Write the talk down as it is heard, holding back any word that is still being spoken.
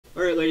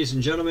Alright, ladies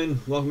and gentlemen,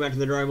 welcome back to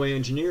the Driveway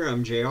Engineer.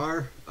 I'm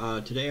JR.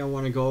 Today I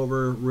want to go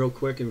over real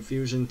quick in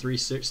Fusion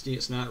 360.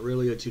 It's not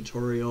really a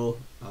tutorial.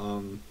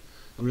 I'm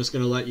just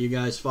going to let you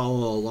guys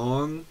follow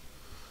along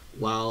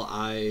while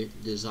I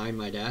design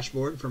my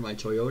dashboard for my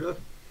Toyota.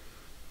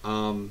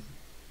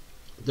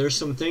 There's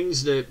some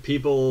things that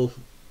people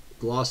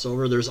gloss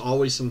over. There's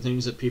always some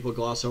things that people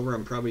gloss over.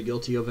 I'm probably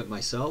guilty of it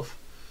myself.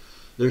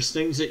 There's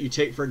things that you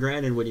take for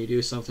granted when you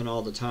do something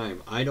all the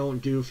time. I don't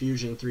do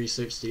Fusion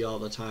 360 all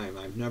the time.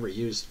 I've never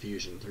used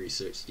Fusion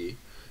 360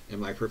 in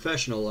my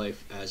professional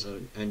life as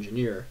an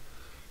engineer.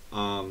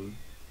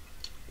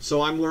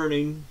 So I'm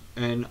learning,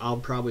 and I'll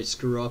probably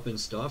screw up and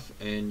stuff,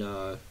 and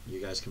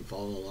you guys can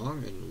follow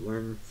along and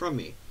learn from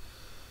me.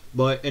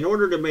 But in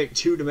order to make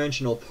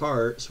two-dimensional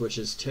parts, which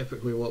is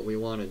typically what we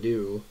want to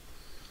do,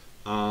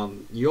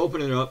 you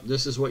open it up,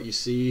 this is what you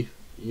see.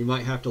 You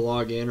might have to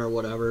log in or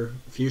whatever.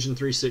 Fusion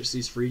 360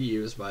 is free to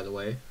use, by the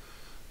way.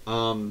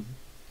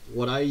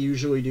 What I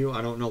usually do,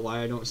 I don't know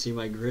why I don't see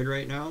my grid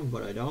right now,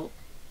 but I don't.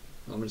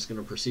 I'm just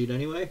going to proceed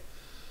anyway.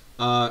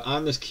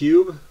 On this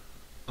cube,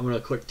 I'm going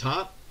to click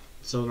top,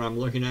 so that I'm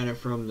looking at it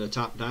from the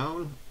top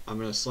down. I'm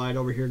going to slide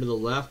over here to the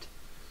left.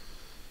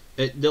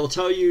 They'll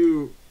tell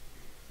you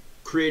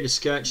create a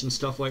sketch and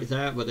stuff like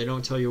that, but they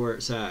don't tell you where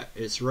it's at.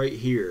 It's right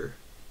here.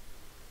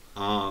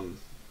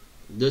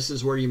 This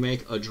is where you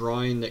make a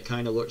drawing that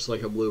kind of looks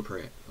like a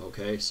blueprint.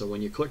 Okay, so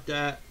when you click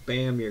that,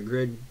 bam, your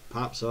grid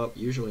pops up.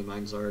 Usually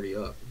mine's already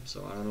up,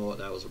 so I don't know what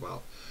that was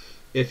about.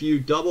 If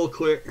you double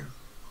click,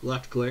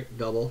 left click,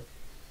 double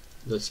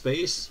the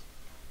space,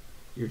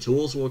 your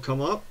tools will come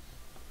up.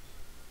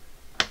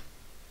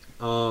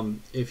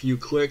 If you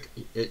click,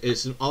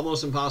 it's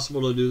almost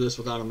impossible to do this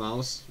without a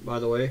mouse, by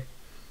the way,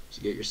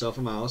 so get yourself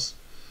a mouse.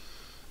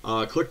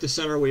 Click the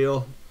center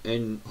wheel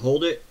and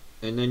hold it,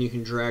 and then you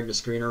can drag the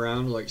screen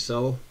around like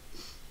so.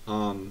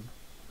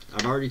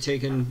 I've already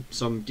taken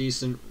some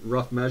decent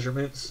rough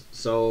measurements,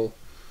 so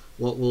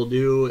what we'll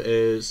do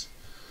is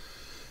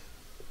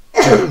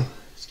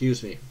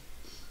excuse me,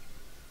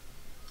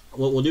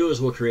 what we'll do is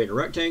we'll create a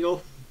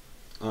rectangle.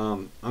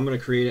 I'm going to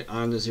create it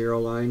on the 0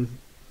 line.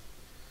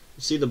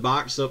 See the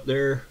box up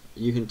there?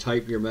 You can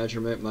type your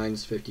measurement.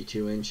 Mine's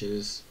 52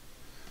 inches,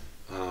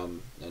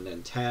 and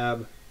then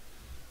tab,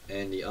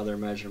 and the other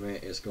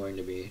measurement is going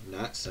to be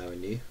not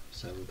 70,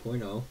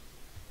 7.0.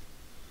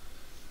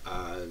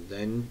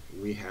 Then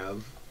we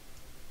have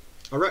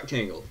a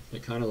rectangle.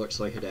 It kind of looks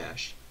like a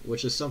dash,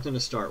 which is something to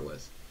start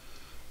with.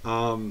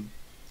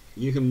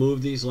 You can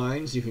move these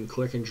lines. You can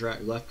click and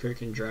drag, left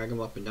click and drag them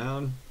up and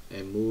down,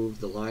 and move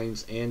the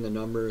lines and the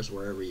numbers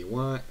wherever you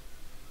want.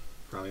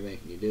 Probably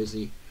making you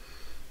dizzy.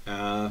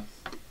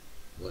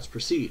 Let's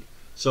proceed.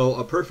 So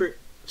a perfect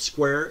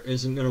square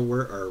isn't going to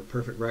work, or a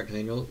perfect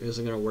rectangle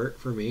isn't going to work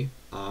for me.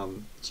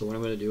 So what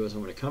I'm going to do is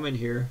I'm going to come in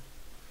here,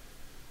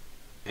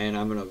 and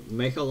I'm going to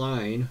make a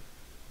line,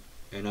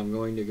 and I'm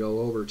going to go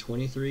over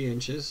 23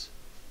 inches.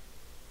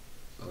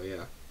 Oh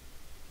yeah,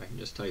 I can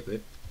just type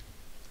it.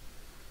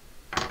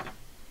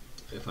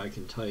 If I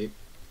can type.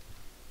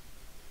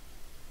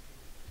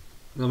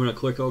 I'm going to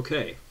click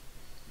OK.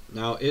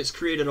 Now it's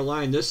created a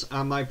line. This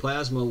on my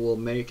plasma will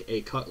make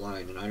a cut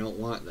line, and I don't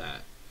want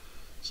that.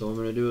 So what I'm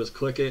going to do is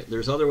click it.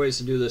 There's other ways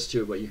to do this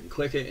too, but you can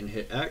click it and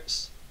hit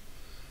X,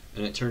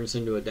 and it turns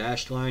into a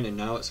dashed line, and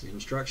now it's a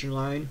construction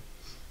line,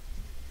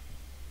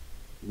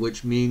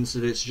 which means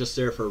that it's just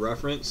there for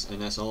reference,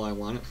 and that's all I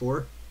want it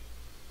for.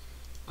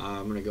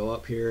 I'm going to go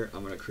up here.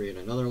 I'm going to create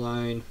another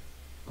line.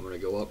 I'm going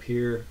to go up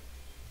here.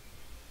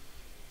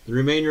 The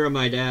remainder of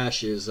my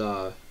dash is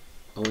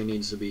only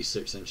needs to be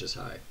 6 inches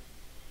high.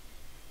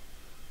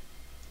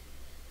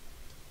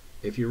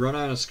 If you run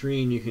on a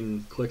screen, you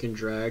can click and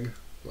drag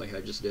like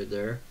I just did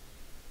there.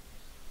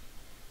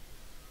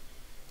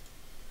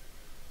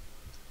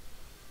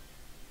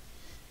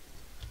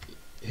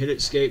 Hit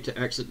escape to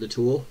exit the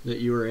tool that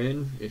you were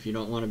in if you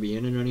don't want to be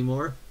in it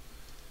anymore.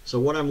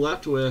 So what I'm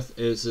left with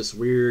is this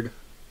weird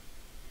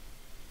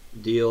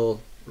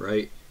deal,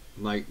 right?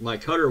 My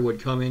cutter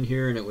would come in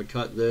here and it would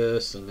cut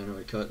this, and then it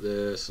would cut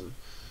this, and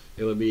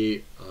it would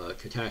be a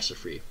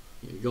catastrophe.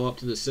 You go up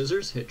to the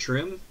scissors, hit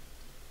trim.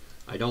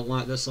 I don't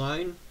want this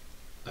line.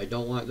 I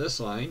don't want this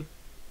line.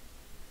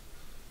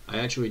 I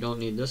actually don't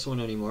need this one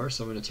anymore,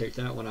 so I'm going to take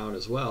that one out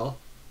as well.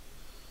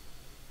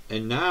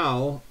 And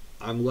now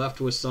I'm left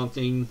with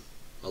something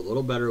a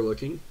little better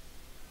looking.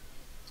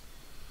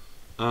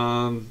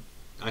 I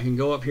can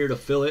go up here to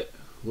fillet,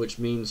 which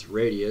means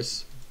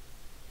radius.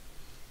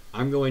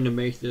 I'm going to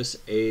make this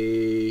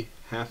a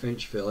 1/2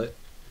 inch fillet.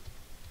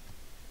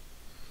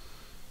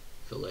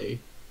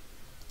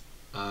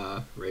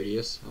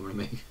 Radius.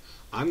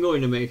 I'm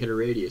going to make it a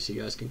radius. You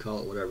guys can call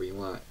it whatever you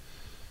want.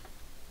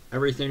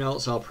 Everything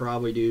else I'll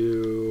probably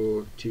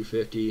do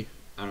 250.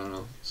 I don't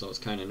know. So it's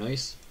kind of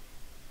nice.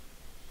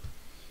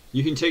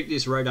 You can take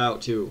these right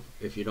out too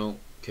if you don't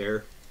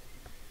care,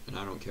 and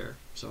I don't care.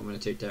 So I'm going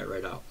to take that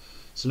right out.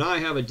 So now I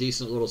have a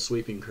decent little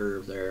sweeping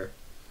curve there.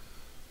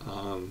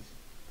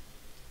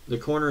 The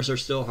corners are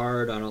still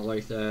hard. I don't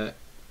like that.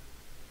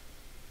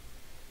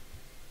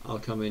 I'll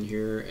come in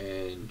here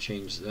and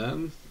change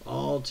them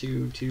all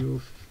to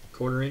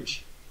 2¼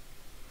 inch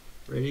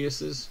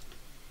radiuses.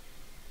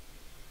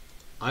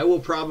 I will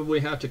probably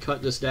have to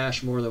cut this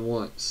dash more than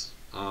once.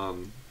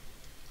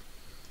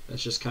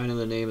 That's just kind of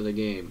the name of the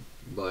game,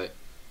 but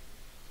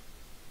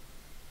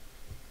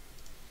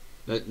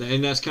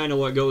and that's kind of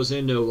what goes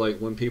into, like,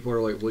 when people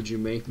are like, would you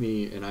make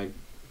me, and I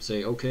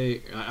say,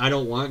 okay, I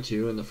don't want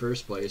to in the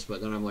first place, but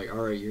then I'm like,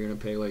 all right, you're gonna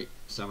pay like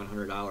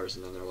 $700,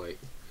 and then they're like,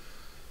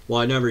 well,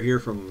 I never hear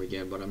from them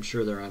again, but I'm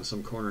sure they're on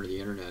some corner of the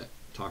internet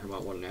talking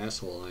about what an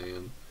asshole I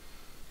am.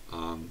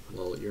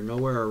 Well, you're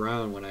nowhere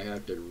around when I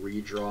have to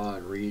redraw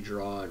and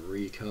redraw and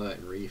recut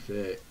and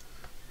refit.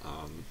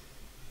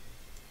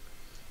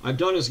 I've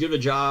done as good a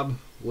job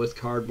with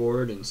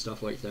cardboard and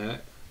stuff like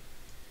that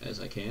as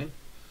I can,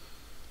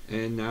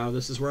 and now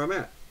this is where I'm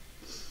at.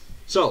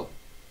 So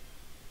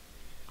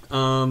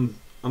I'm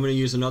going to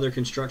use another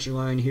construction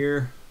line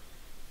here,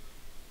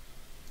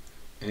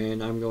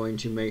 and I'm going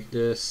to make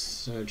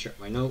this, check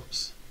my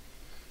notes,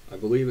 I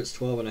believe it's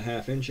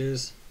 12½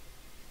 inches.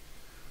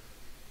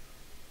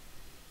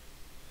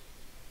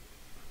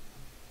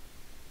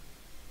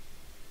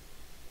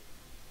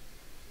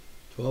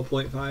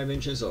 12.5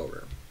 inches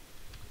over.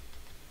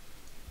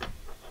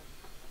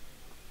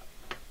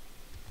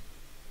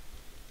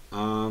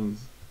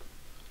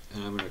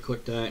 And I'm going to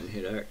click that and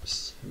hit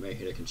X. I may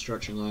hit a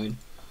construction line.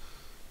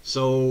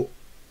 So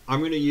I'm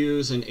going to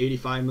use an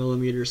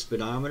 85mm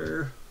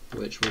speedometer,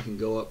 which we can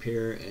go up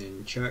here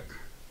and check.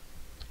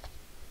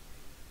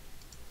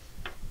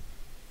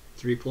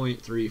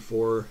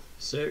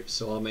 3.346.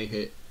 So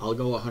I'll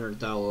go 100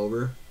 thou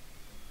over.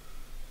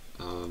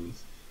 A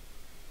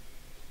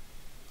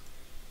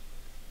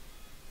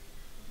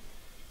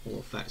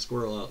little fat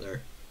squirrel out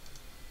there.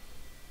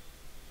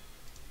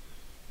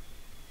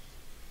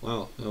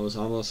 Wow, that was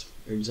almost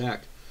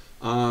exact.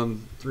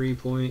 3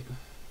 point.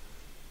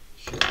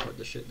 Shit, what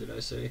the shit did I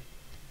say?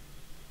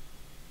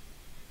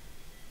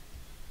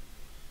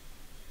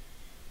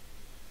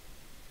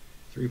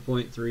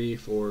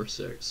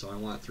 .346. So I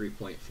want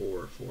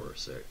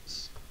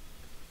 3.446.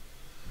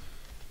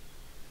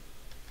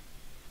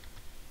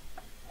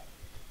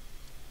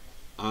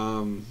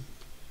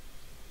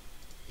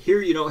 Here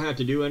you don't have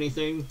to do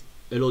anything.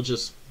 It'll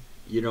just,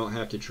 you don't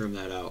have to trim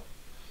that out.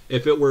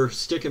 If it were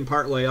sticking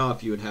part way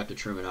off, you would have to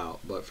trim it out.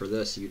 But for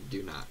this, you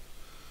do not.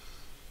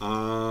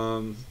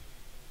 I'm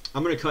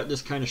going to cut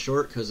this kind of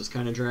short because it's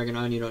kind of dragging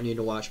on. You don't need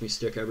to watch me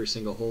stick every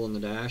single hole in the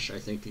dash. I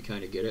think you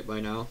kind of get it by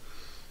now.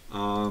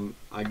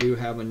 I do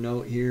have a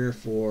note here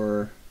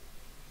for,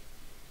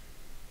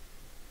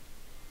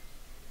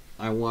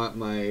 I want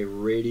my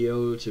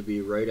radio to be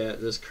right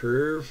at this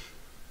curve.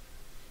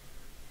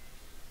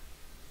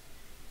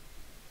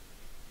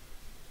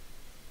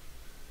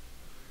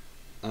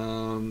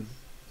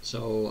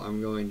 So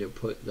I'm going to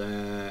put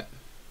that,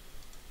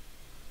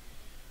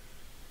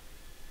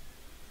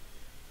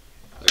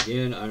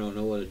 again, I don't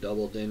know what a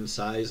double din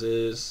size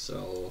is,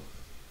 so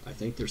I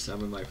think they're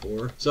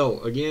 7x4. So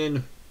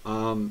again,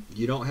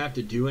 you don't have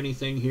to do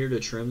anything here to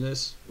trim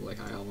this, like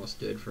I almost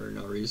did for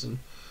no reason.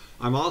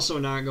 I'm also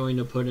not going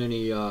to put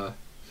any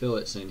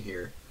fillets in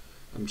here.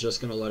 I'm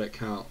just going to let it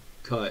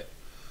cut,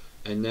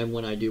 and then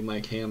when I do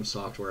my cam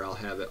software, I'll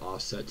have it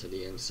offset to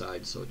the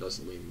inside so it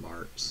doesn't leave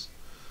marks.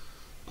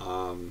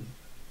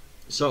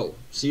 So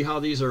see how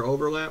these are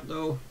overlapped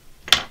though?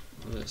 I'm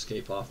going to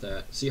escape off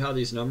that. See how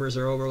these numbers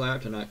are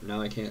overlapped, and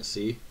now I can't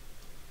see?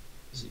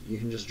 You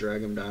can just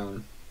drag them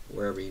down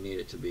wherever you need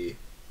it to be.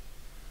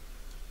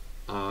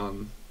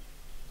 One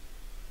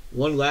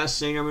last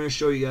thing I'm going to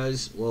show you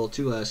guys, well,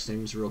 two last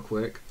things real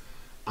quick.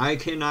 I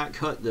cannot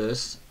cut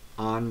this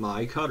on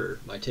my cutter.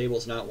 My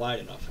table's not wide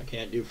enough. I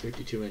can't do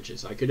 52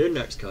 inches. I could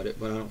index cut it,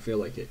 but I don't feel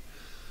like it.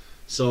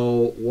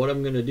 So what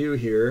I'm going to do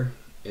here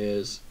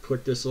is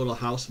click this little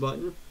house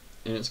button,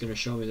 and it's going to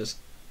show me this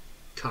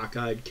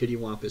cockeyed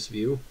kittywampus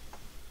view.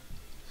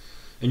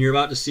 And you're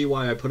about to see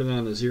why I put it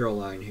on the 0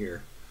 line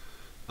here.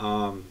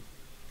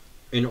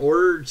 In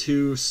order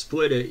to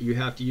split it, you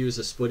have to use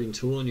a splitting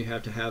tool, and you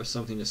have to have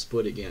something to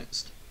split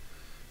against.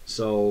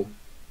 So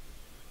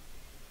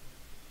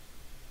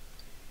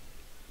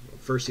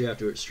first you have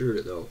to extrude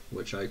it though,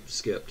 which I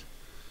skipped.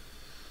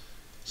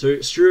 So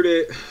extrude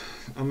it,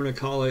 I'm going to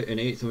call it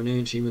 1/8 of an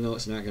inch, even though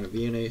it's not going to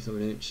be 1/8 of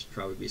an inch,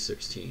 probably be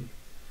 16.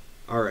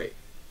 Alright,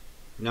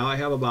 now I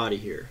have a body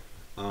here.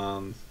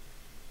 Now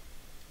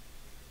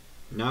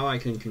I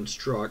can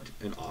construct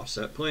an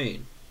offset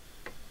plane.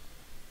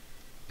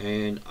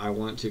 And I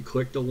want to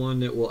click the one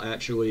that will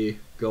actually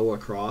go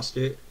across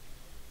it,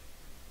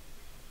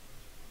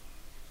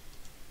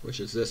 which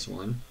is this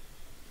one.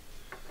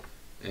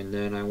 And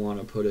then I want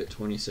to put it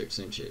 26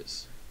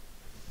 inches.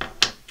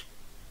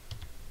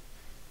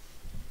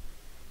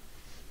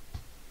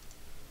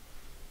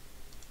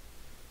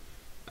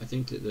 I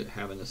think that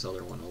having this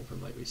other one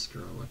open might be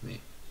screwing with me.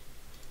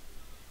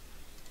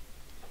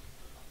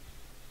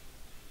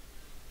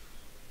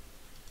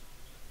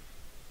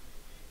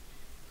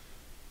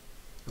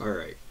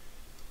 Alright,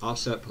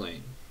 offset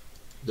plane,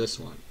 this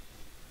one,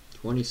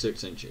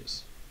 26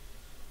 inches.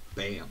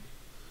 Bam.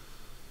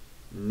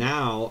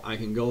 Now I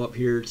can go up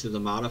here to the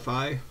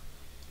modify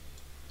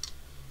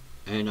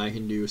and I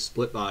can do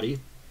split body,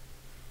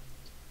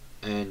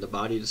 and the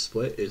body to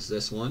split is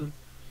this one.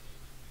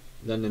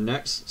 Then the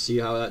next, see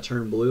how that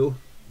turned blue?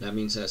 That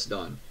means that's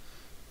done.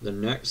 The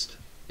next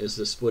is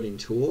the splitting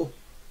tool,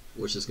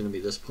 which is going to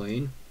be this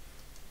plane.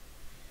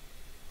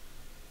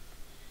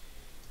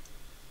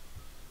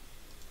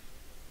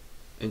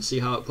 And see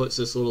how it puts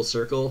this little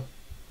circle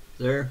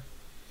there?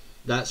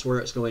 That's where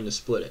it's going to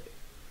split it.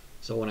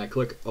 So when I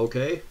click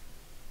OK,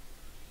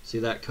 see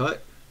that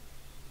cut?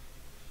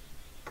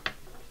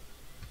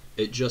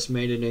 It just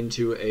made it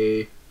into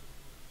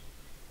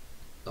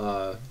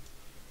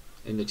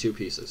into two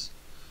pieces.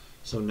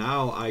 So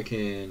now I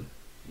can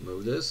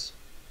move this.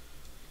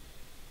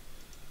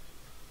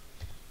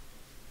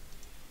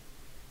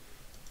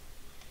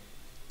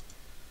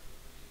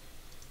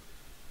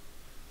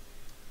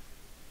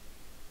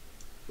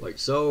 Like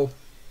so.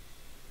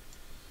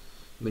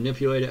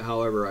 Manipulate it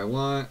however I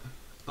want.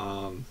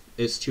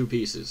 It's two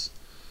pieces.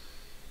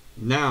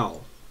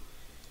 Now,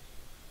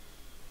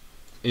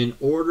 in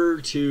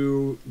order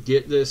to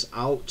get this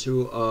out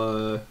to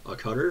a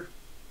cutter,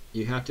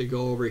 you have to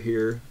go over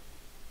here.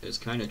 It's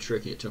kind of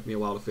tricky. It took me a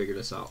while to figure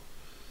this out.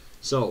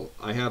 So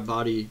I have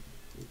body.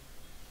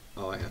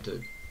 Oh, I have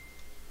to.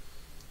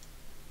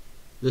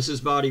 This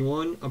is body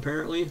 1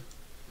 apparently,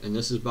 and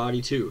this is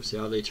body 2. See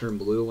how they turn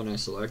blue when I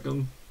select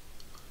them?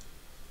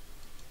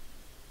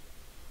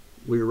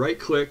 We right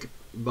click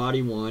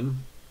body 1.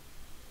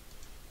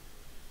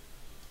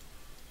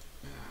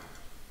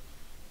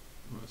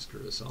 Let's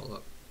screw this all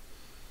up.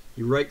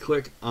 You right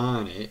click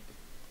on it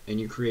and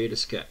you create a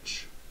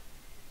sketch.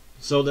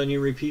 So then you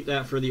repeat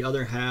that for the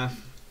other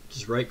half.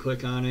 Just right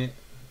click on it,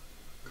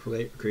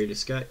 create a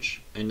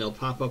sketch, and they'll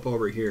pop up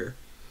over here.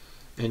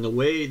 And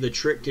the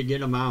trick to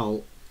get them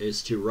out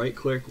is to right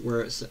click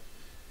where it's.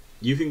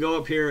 You can go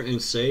up here and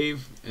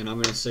save, and I'm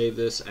going to save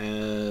this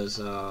as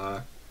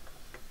I'm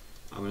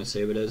going to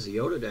save it as the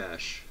Yoda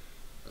Dash.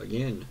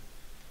 Again,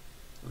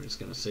 I'm just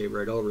going to save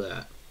right over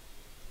that.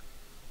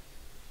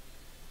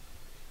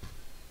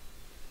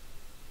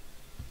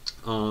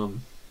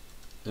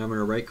 Then I'm going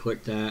to right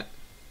click that.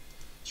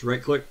 So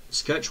right click,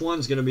 sketch 1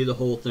 is going to be the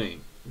whole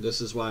thing.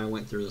 This is why I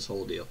went through this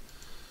whole deal.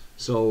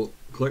 So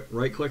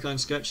right click on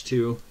sketch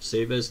 2,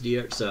 save as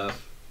DXF,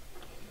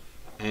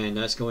 and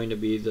that's going to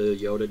be the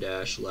Yoda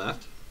Dash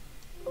left,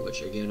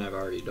 which again I've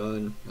already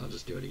done. I'll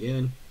just do it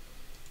again.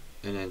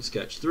 And then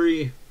sketch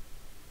 3,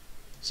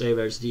 save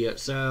as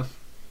DXF,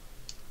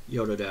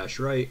 Yoda Dash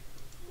right,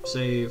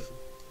 save,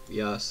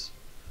 yes.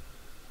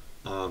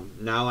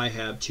 Now I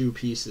have two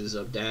pieces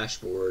of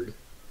dashboard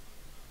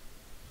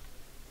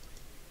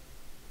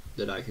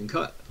that I can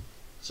cut.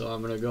 So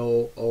I'm going to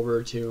go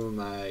over to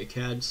my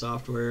CAD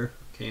software,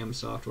 CAM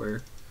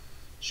software,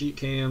 Sheet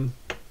Cam.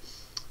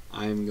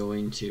 I'm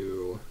going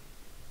to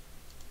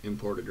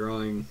import a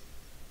drawing.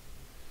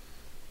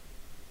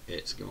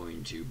 It's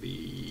going to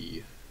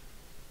be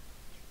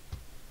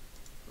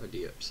a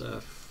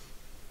DXF.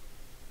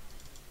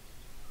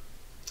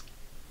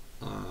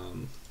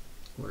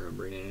 We're going to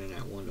bring it in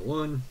at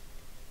 1:1.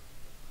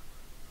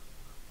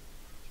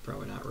 It's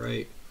probably not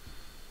right.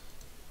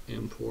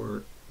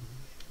 Import.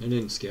 It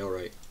didn't scale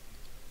right,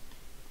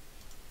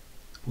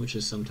 which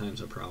is sometimes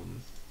a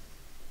problem.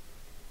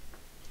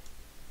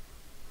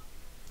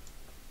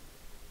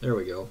 There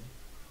we go.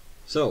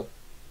 So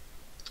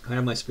I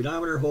have my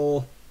speedometer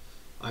hole.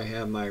 I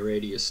have my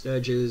radius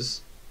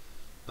edges.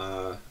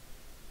 I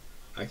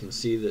can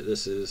see that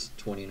this is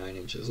 29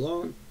 inches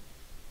long.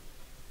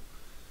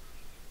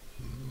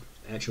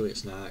 Actually,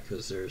 it's not,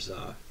 because there's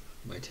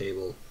my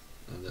table,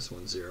 and this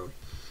one's zeroed.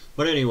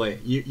 But anyway,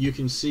 you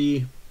can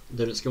see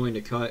that it's going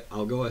to cut.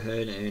 I'll go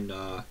ahead and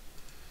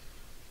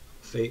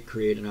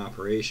create an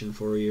operation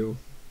for you.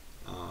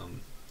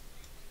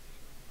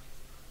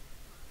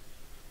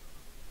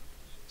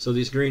 So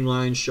these green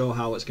lines show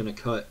how it's going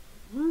to cut.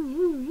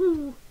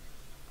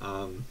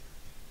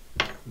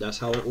 That's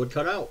how it would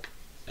cut out,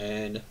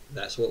 and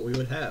that's what we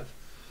would have.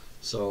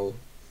 So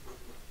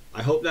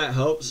I hope that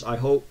helps. I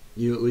hope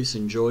you at least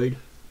enjoyed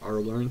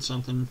or learned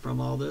something from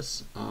all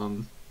this.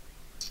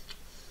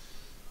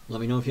 Let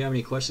me know if you have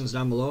any questions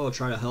down below. I'll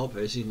try to help.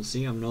 As you can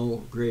see, I'm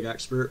no great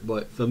expert,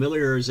 but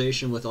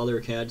familiarization with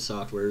other CAD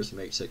softwares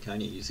makes it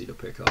kind of easy to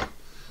pick up.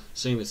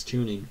 Same as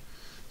tuning.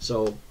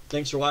 So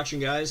thanks for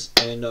watching, guys,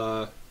 and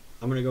I'm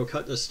going to go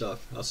cut this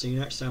stuff. I'll see you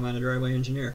next time on A Driveway Engineer.